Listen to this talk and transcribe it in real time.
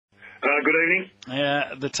Good evening.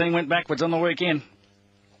 The team went backwards on the weekend.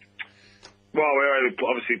 Well, we're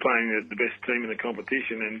obviously playing the best team in the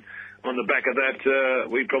competition, and on the back of that,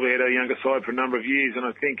 we probably had our younger side for a number of years, and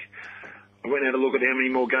I think I went and had a look at how many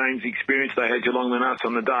more games experience they had Geelong than us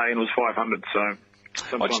on the day, and it was 500, so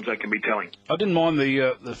sometimes that can be telling. I didn't mind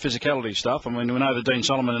the physicality stuff. I mean, we know that Dean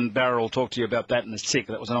Solomon and Barra will talk to you about that in the sick.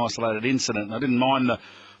 That was an isolated incident, and I didn't mind the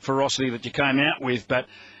ferocity that you came out with, but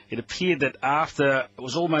it appeared that after, it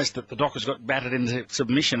was almost that the Dockers got battered into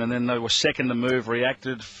submission, and then they were second to move,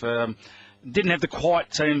 reacted, didn't have the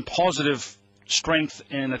quite same positive strength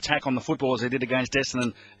and attack on the football as they did against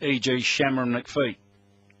Essendon, e.g. Shammer and McPhee.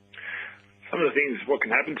 Some of the things, what can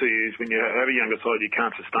happen to you is when you have a younger side, you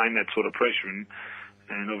can't sustain that sort of pressure, and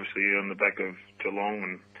obviously on the back of Geelong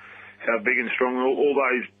and how big and strong all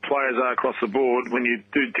those players are across the board, when you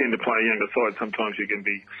do tend to play a younger side, sometimes you can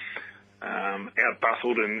be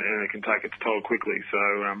out-bustled and it can take its toll quickly. So,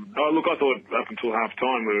 look, I thought up until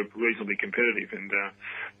half-time we were reasonably competitive,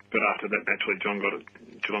 but after that, naturally, Geelong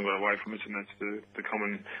got away from us, and that's the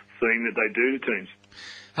common theme that they do to teams.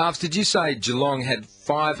 Harves, did you say Geelong had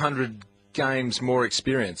 500 games more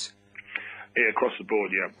experience? Yeah, across the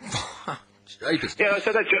board, yeah. Jeepers. Yeah,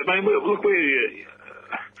 so that's it. I mean, look, we're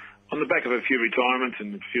on the back of a few retirements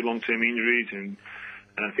and a few long-term injuries and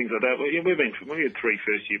things like that. Well, yeah, we had 3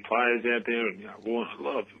 first-year players out there, and a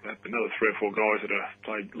lot of another 3 or 4 guys that have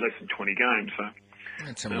played less than 20 games. So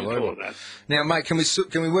that's unbelievable. Now, mate, can we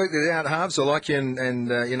work that out, Harves? I like you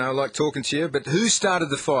and I like talking to you. But who started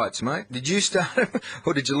the fights, mate? Did you start them,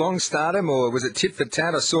 or did Geelong start them, or was it tit for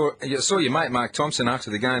tat? I saw your mate Mark Thompson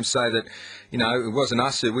after the game say that it wasn't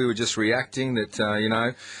us, that we were just reacting. That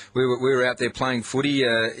we were out there playing footy.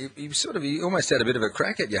 He almost had a bit of a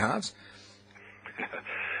crack at you, Harves.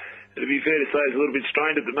 It'd be fair to say it's a little bit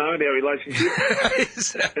strained at the moment, our relationship.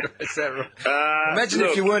 Is that right? Imagine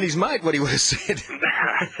if you weren't his mate, what he would have said.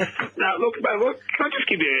 No, look, can I just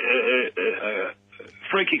give you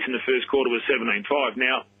free kicks in the first quarter was 17-5.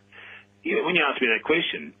 Now, when you asked me that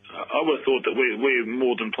question, I would have thought that we're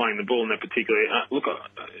more than playing the ball in that particular...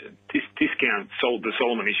 discount the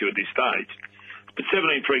Solomon issue at this stage. But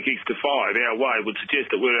 17 free kicks to 5 our way would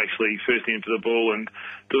suggest that we're actually first in for the ball and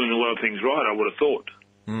doing a lot of things right, I would have thought.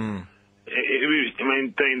 Mm. The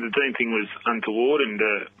Dean thing was untoward, and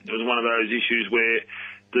it was one of those issues where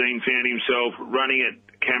Dean found himself running at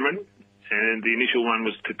Cameron, and the initial one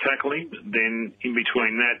was to tackle him. Then in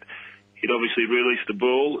between that, he'd obviously released the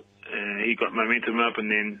ball. He got momentum up, and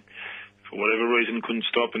then for whatever reason couldn't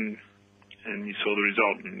stop, and you saw the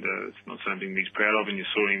result. And it's not something he's proud of, and you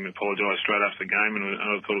saw him apologise straight after the game, and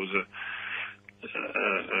I thought it was a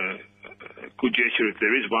good gesture if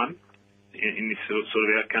there is one in this sort of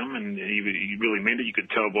outcome, and he really meant it. You could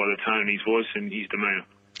tell by the tone in his voice and his demeanour.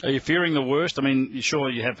 Are you fearing the worst? I mean, you're sure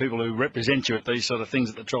you have people who represent you at these sort of things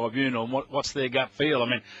at the tribunal, and what's their gut feel? I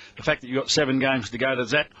mean, the fact that you've got 7 games to go,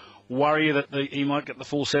 does that worry you that he might get the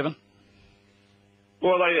full 7?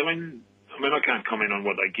 Well, I mean, I can't comment on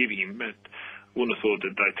what they give him, but I wouldn't have thought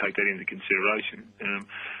that they'd take that into consideration.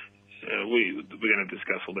 We're going to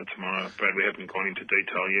discuss all that tomorrow, Brad. We haven't gone into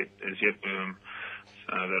detail yet.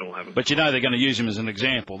 That'll happen. But they're going to use him as an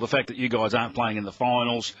example. The fact that you guys aren't playing in the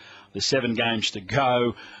finals, there's 7 games to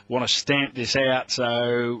go, want to stamp this out.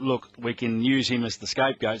 So, look, we can use him as the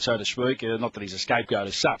scapegoat, so to speak. Not that he's a scapegoat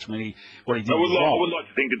as such. I mean, what he did was wrong. I would like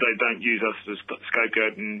to think that they don't use us as a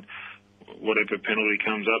scapegoat, and whatever penalty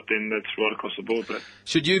comes up, then that's right across the board. But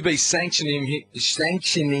should you be sanctioning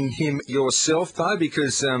him yourself, though?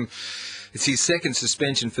 Because it's his second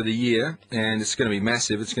suspension for the year, and it's going to be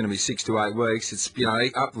massive. It's going to be 6 to 8 weeks. It's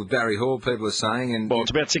up with Barry Hall, people are saying. And well,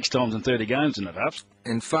 it's about 6 times in 30 games, isn't it, Huffs?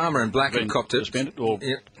 And Farmer and Black have copped it. Suspended or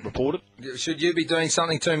reported. Should you be doing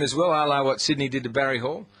something to him as well, a la what Sydney did to Barry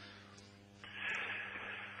Hall?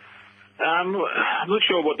 I'm not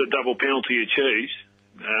sure what the double penalty achieves.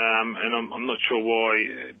 And I'm not sure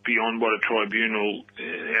why, beyond what a tribunal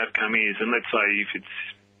outcome is, and let's say if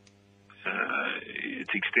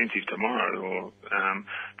it's extensive tomorrow,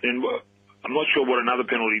 then I'm not sure what another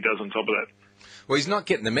penalty does on top of that. Well, he's not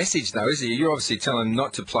getting the message, though, is he? You're obviously telling him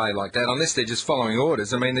not to play like that, unless they're just following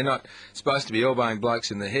orders. I mean, they're not supposed to be elbowing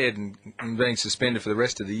blokes in the head and being suspended for the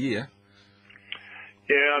rest of the year.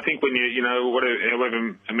 Yeah, I think when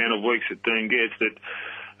however amount of weeks that Dean gets,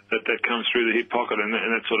 that comes through the hip pocket, and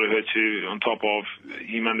that sort of hurts you on top of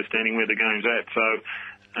him understanding where the game's at. So,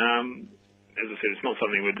 as I said, it's not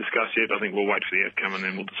something we've discussed yet. I think we'll wait for the outcome and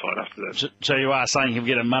then we'll decide after that. So you are saying he'll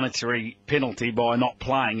get a monetary penalty by not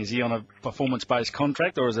playing. Is he on a performance-based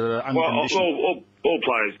contract, or is it an unconditional? Well, all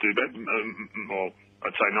players do, but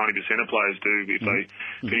I'd say 90% of players do if they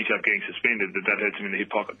finish up getting suspended, that hurts them in the hip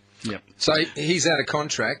pocket. Yep. So he's out of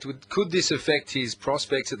contract. Could this affect his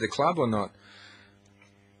prospects at the club or not?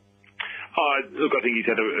 Look, I think he's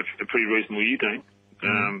had a pretty reasonable year, Dean.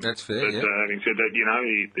 That's fair, but, having said that,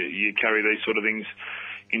 you carry these sort of things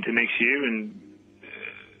into next year,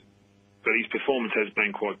 but his performance has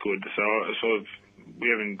been quite good. So we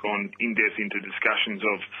haven't gone in-depth into discussions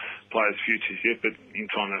of players' futures yet, but in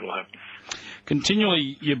time that will happen.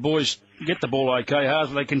 Continually, your boys get the ball okay,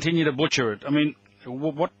 Harvey. They continue to butcher it. I mean,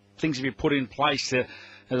 what things have you put in place to,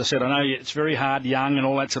 as I said, I know it's very hard, young and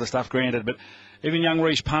all that sort of stuff, granted, but even young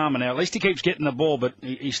Reece Palmer now, at least he keeps getting the ball, but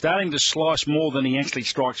he's starting to slice more than he actually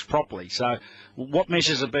strikes properly. So what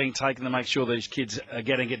measures are being taken to make sure these kids are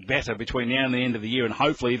getting it better between now and the end of the year, and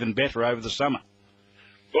hopefully even better over the summer?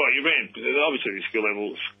 Well, obviously the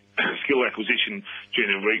skill acquisition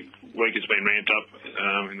during the week has been ramped up.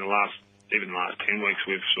 In the last 10 weeks,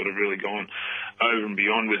 we've sort of really gone over and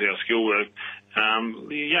beyond with our skill work.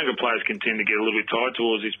 The younger players can tend to get a little bit tired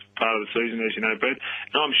towards this part of the season, as you know, Brad.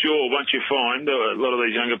 And I'm sure once you find a lot of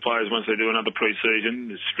these younger players, once they do another pre-season,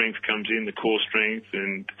 the strength comes in, the core strength,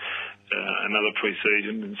 and another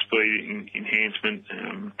pre-season, and speed enhancement,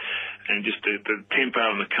 and just the tempo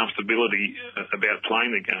and the comfortability about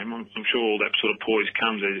playing the game. I'm sure all that sort of poise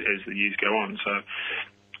comes as the years go on. So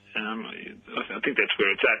I think that's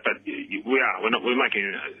where it's at, but we're making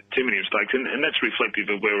too many mistakes, and that's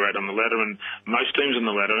reflective of where we're at on the ladder, and most teams on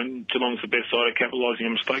the ladder, and Geelong's the best side at capitalising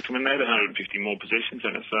on mistakes. I mean, they had 150 more possessions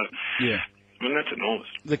in it, so yeah. I mean, that's enormous.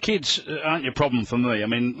 The kids aren't your problem for me. I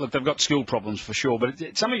mean, look, they've got skill problems for sure,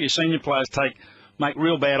 but some of your senior players make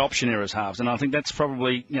real bad option errors, halves, and I think that's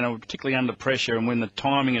probably, particularly under pressure and when the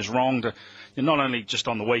timing is wrong, not only just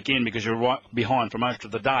on the weekend because you're right behind for most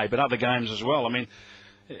of the day, but other games as well. I mean,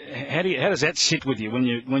 how does that sit with you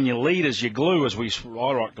when your leaders, your glue, as I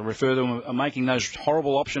like to refer to them, are making those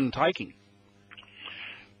horrible option taking?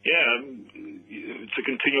 Yeah, it's a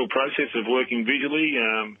continual process of working visually,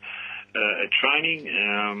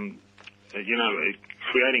 training,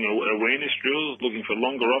 creating awareness drills, looking for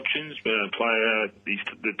longer options,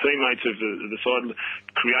 the teammates of the side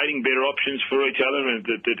creating better options for each other,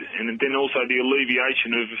 and then also the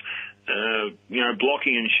alleviation of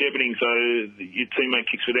blocking and shepherding so your teammate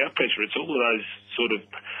kicks without pressure. It's all of those sort of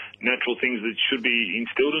natural things that should be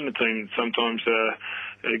instilled in the team sometimes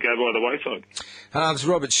go by the wayside. Halves,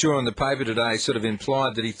 Robert Shaw in the paper today sort of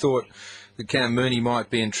implied that he thought that Cam Mooney might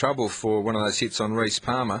be in trouble for one of those hits on Reece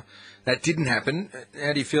Palmer. That didn't happen.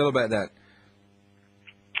 How do you feel about that?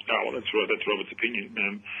 Oh, well, that's Robert's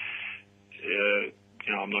opinion.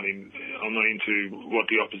 I'm not into what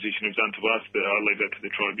the opposition have done to us. But I leave that to the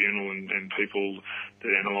tribunal and people that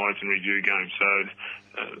analyse and review games. So,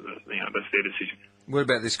 that's their decision. What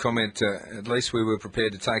about this comment? At least we were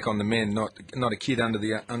prepared to take on the men, not a kid from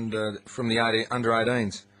the under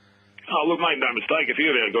 18s. Oh, look, make no mistake. A few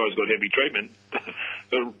of our guys got heavy treatment.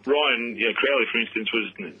 But Ryan Crowley, for instance,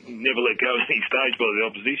 was never let go at any stage by the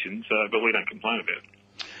opposition. But we don't complain about it.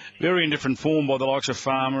 Very indifferent form by the likes of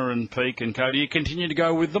Farmer and Peake and Cody. You continue to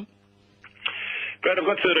go with them? Brad, I've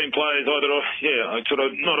got 13 players sort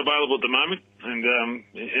of not available at the moment, and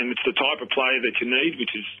it's the type of player that you need,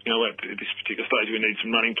 which is, at this particular stage we need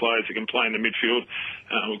some running players who can play in the midfield.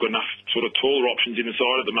 We've got enough sort of taller options in the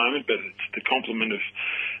side at the moment, but it's the complement of,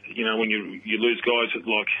 when you lose guys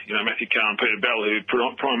like, Matthew Carr and Peter Bell, who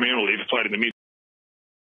primarily have played in the midfield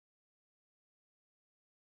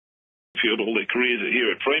all their careers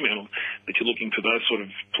here at Fremantle, that you're lking for those sort of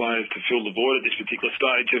players to fill the void at this particular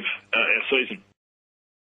stage of our season.